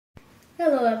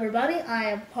Hello everybody,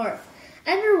 I am Parv,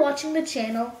 and you're watching the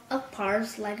channel of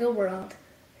Parv's Lego World.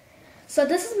 So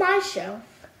this is my show,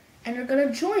 and you're going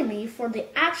to join me for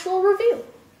the actual review.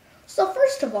 So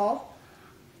first of all,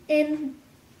 in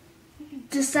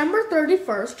December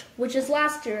 31st, which is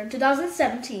last year in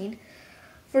 2017,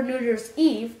 for New Year's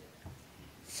Eve,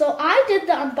 so I did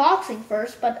the unboxing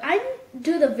first, but I didn't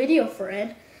do the video for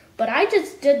it, but I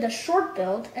just did the short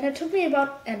build, and it took me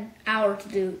about an hour to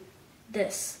do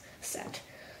this set.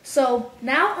 So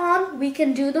now on, we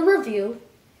can do the review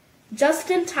just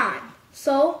in time.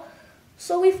 So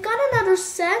we've got another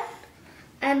set,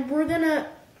 and we're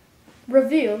gonna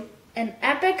review an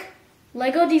epic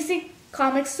Lego DC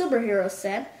Comics superhero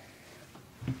set.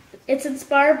 It's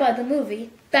inspired by the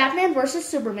movie Batman vs.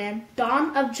 Superman: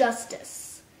 Dawn of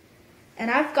Justice,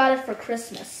 and I've got it for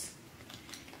Christmas.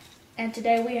 And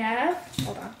today we have,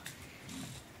 hold on,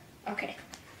 okay,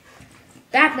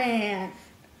 Batman,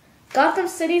 Gotham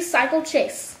City Cycle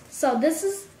Chase. So this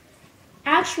is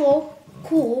actual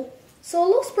cool. So it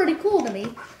looks pretty cool to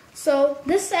me. So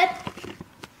this set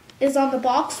is on the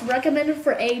box, recommended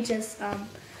for ages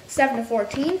 7 to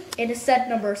 14. It is set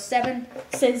number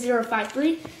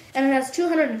 76053, and it has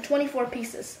 224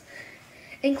 pieces.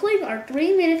 Including our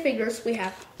 3 minifigures, we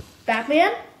have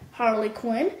Batman, Harley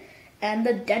Quinn, and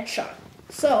the Deadshot.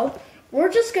 So we're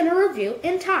just gonna review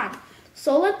in time.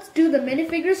 So let's do the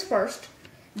minifigures first.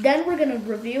 Then we're going to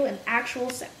review an actual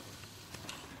set.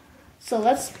 So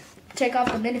let's take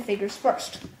off the minifigures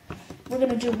first. We're going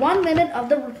to do 1 minute of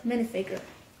the minifigure.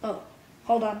 Oh,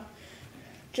 hold on.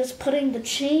 Just putting the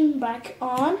chain back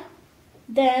on.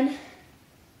 Then,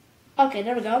 okay,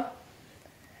 there we go.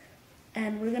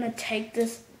 And we're going to take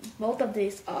both of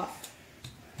these off.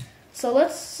 So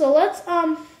let's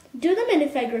do the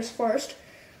minifigures first.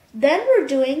 Then we're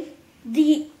doing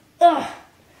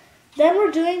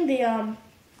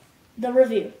the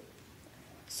review.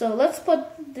 So let's put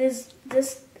this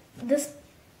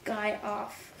guy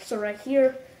off. So right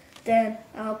here, then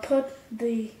I'll put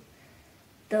the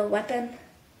weapon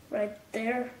right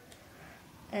there.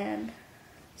 And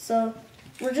so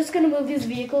we're just gonna move these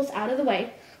vehicles out of the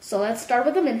way. So let's start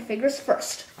with the minifigures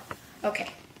first. Okay.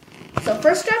 So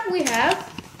first up we have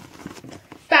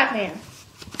Batman.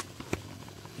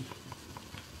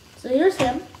 So here's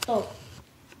him. Oh,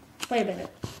 wait a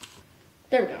minute.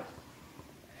 There we go.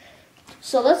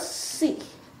 So let's see.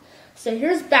 So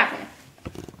here's Batman.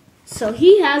 So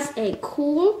he has a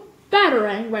cool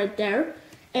batarang right there.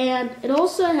 And it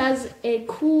also has a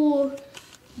cool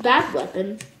bat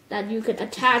weapon that you could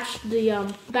attach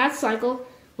the bat cycle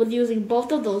with using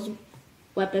both of those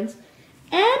weapons.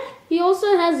 And he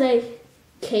also has a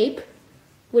cape,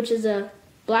 which is a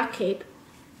black cape.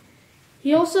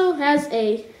 He also has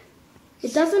it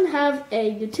doesn't have a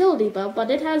utility belt, but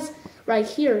it has right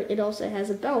here, it also has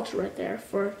a belt right there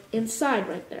for inside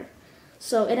right there.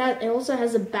 So it also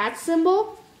has a bat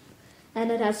symbol, and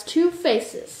it has 2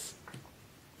 faces.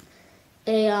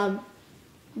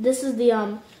 This is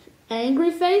the angry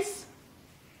face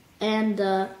and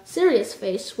the serious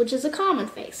face, which is a common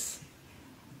face.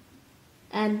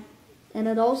 And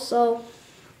it also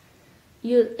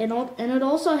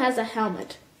has a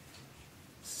helmet.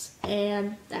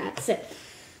 And that's it.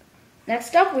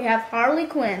 Next up, we have Harley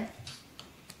Quinn.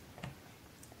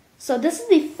 So this is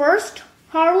the first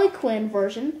Harley Quinn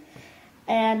version,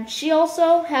 and she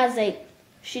also has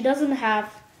she has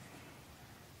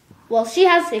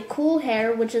a cool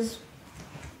hair, which is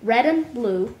red and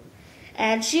blue,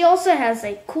 and she also has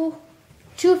a cool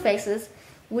 2 faces,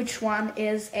 which one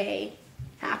is a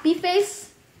happy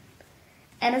face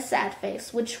and a sad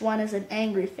face, which one is an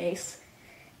angry face.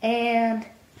 And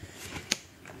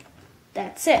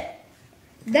that's it.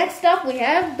 Next up, we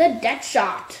have the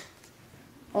Deadshot.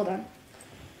 Hold on.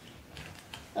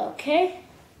 Okay.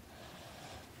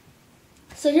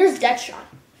 So here's Deadshot.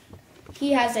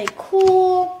 He has a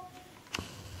cool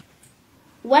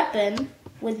weapon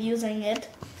with using it.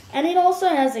 And it also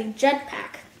has a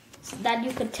jetpack so that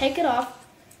you could take it off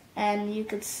and you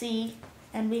could see.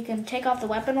 And we can take off the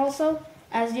weapon also.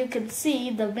 As you can see,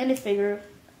 the minifigure,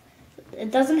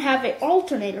 it doesn't have an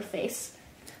alternator face.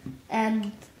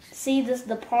 And see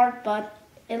the part, but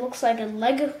it looks like a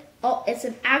Lego. Oh, it's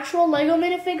an actual Lego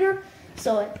minifigure.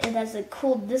 So it has a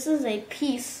cool. This is a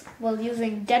piece while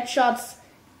using Deadshot's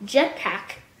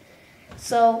jetpack.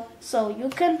 So you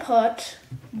can put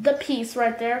the piece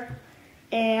right there,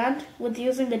 and with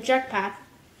using the jetpack,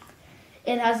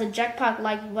 it has a jetpack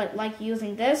like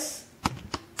using this,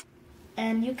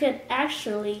 and you can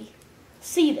actually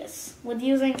see this with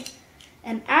using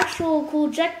an actual cool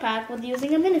jetpack with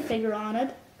using a minifigure on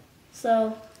it.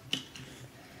 So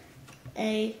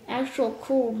a actual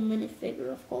cool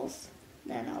minifigure, of course.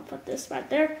 Then I'll put this right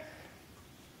there.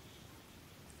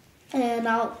 And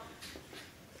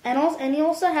he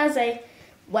also has a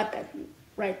weapon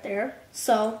right there.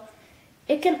 So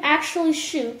it can actually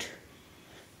shoot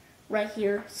right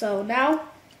here. So now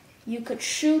you could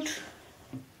shoot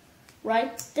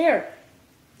right there.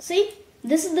 See?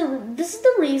 This is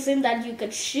the reason that you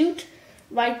could shoot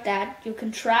like that. You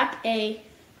can trap a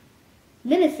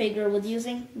minifigure with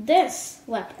using this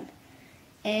weapon.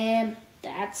 And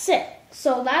that's it.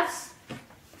 So let's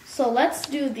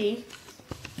do the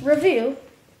review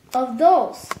of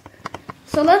those.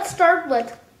 So let's start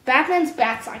with Batman's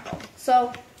Batcycle.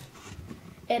 So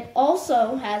it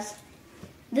also has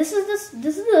this is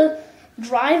the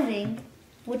driving,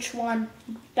 which one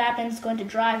Batman's going to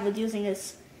drive with using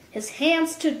his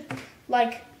hands to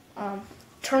like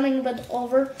turning it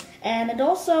over, and it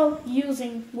also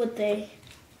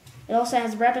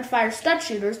has rapid fire stud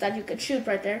shooters that you could shoot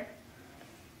right there.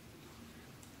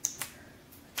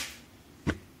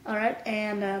 Alright,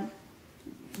 and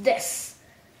this.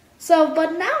 So,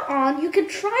 but now on, you can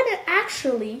try to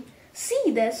actually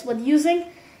see this with using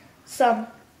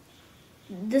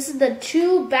this is the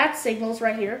 2 bat signals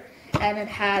right here, and it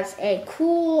has a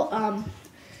cool,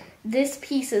 this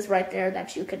pieces right there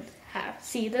that you can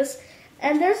see this.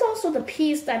 And there's also the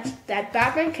piece that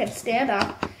Batman can stand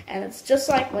up, and it's just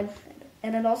like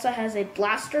and it also has a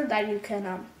blaster that you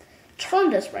can turn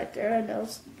this right there, and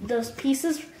those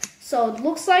pieces. So it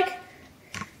looks like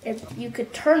you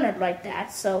could turn it like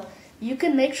that. So you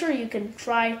can make sure you can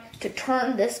try to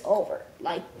turn this over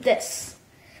like this.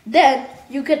 Then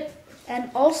you could,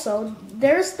 and also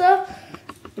there's the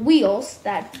wheels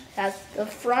that has the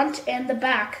front and the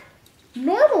back.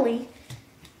 Normally,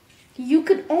 you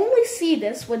could only see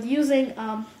this with using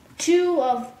 2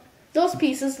 of those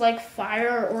pieces like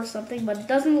fire or something, but it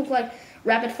doesn't look like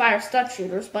rapid fire stud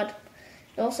shooters, but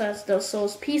it also has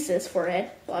those pieces for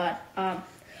it. But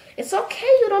it's okay,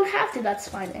 you don't have to, that's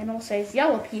fine. And also has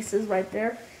yellow pieces right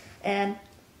there, and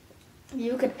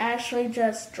you could actually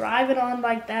just drive it on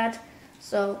like that.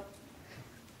 So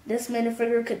this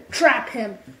minifigure could trap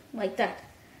him like that.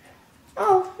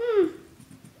 Oh,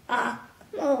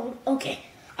 okay.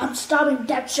 I'm stopping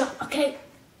Deadshot, okay?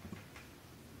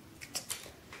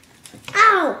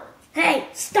 Ow! Hey,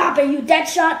 stop it, you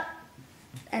Deadshot!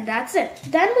 And that's it.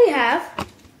 Then we have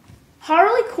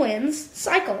Harley Quinn's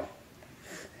Cycle.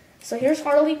 So here's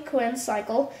Harley Quinn's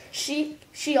Cycle. She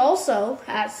also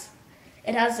has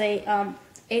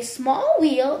a small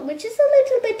wheel, which is a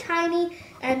little bit tiny,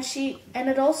 and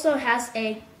it also has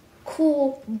a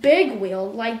cool big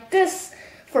wheel like this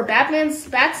for Batman's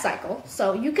Batcycle.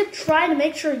 So you could try to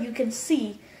make sure you can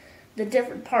see the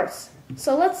different parts.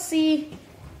 So let's see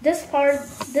this part,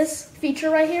 this feature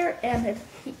right here, and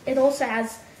it also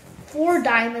has 4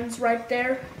 diamonds right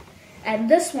there. And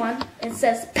this one, it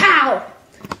says "Pow!"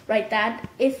 right that.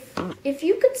 If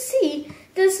you could see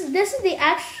this is the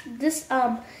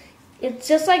it's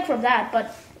just like from that,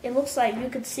 but it looks like you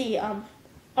could see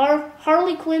our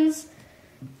Harley Quinn's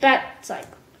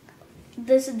Batcycle.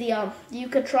 This is the you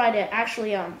could try to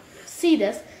actually see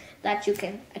this, that you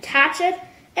can attach it,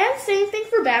 and same thing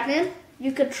for Batman.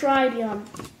 You could try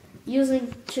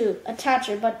using to attach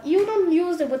it, but you don't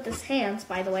use it with his hands,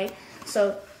 by the way.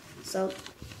 So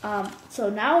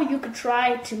now you could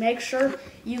try to make sure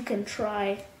you can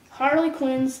try Harley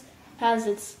Quinn's has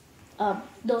its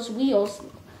those wheels,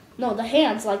 no, the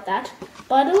hands like that.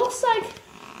 But it looks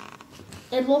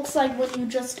like when you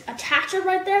just attach it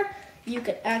right there, you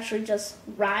could actually just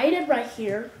ride it right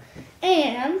here.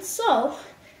 And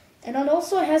it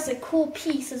also has the cool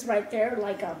pieces right there,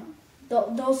 like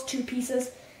those 2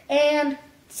 pieces. And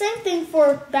same thing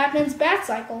for Batman's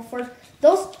Batcycle for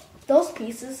those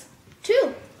pieces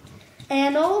too.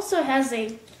 And it also has a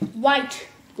white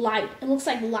light. It looks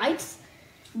like lights.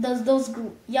 Those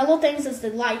yellow things is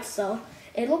the lights. So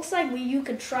it looks like you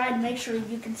could try to make sure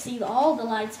you can see all the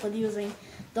lights with using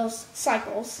those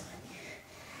cycles.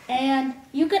 And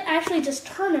you could actually just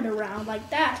turn it around like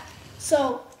that.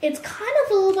 So it's kind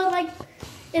of a little bit like,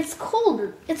 it's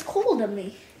colder. It's cool to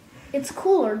me. It's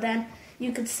cooler than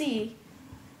you could see.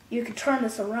 You could turn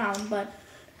this around, but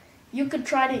you could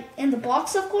try to, in the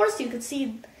box, of course, you could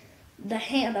see the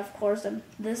hand, of course, and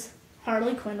this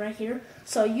Harley Quinn right here.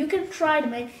 So you can try to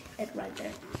make it right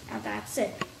there. And that's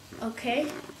it. Okay?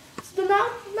 So now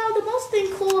the most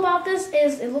thing cool about this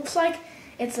is it looks like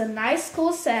it's a nice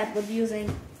cool set with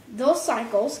using those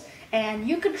cycles, and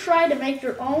you could try to make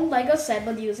your own Lego set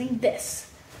with using this.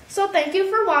 So thank you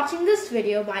for watching this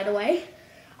video, by the way.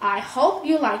 I hope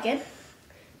you like it.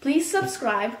 Please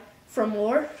subscribe for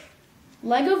more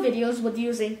LEGO videos with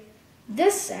using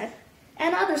this set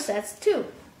and other sets too.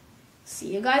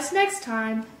 See you guys next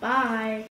time. Bye.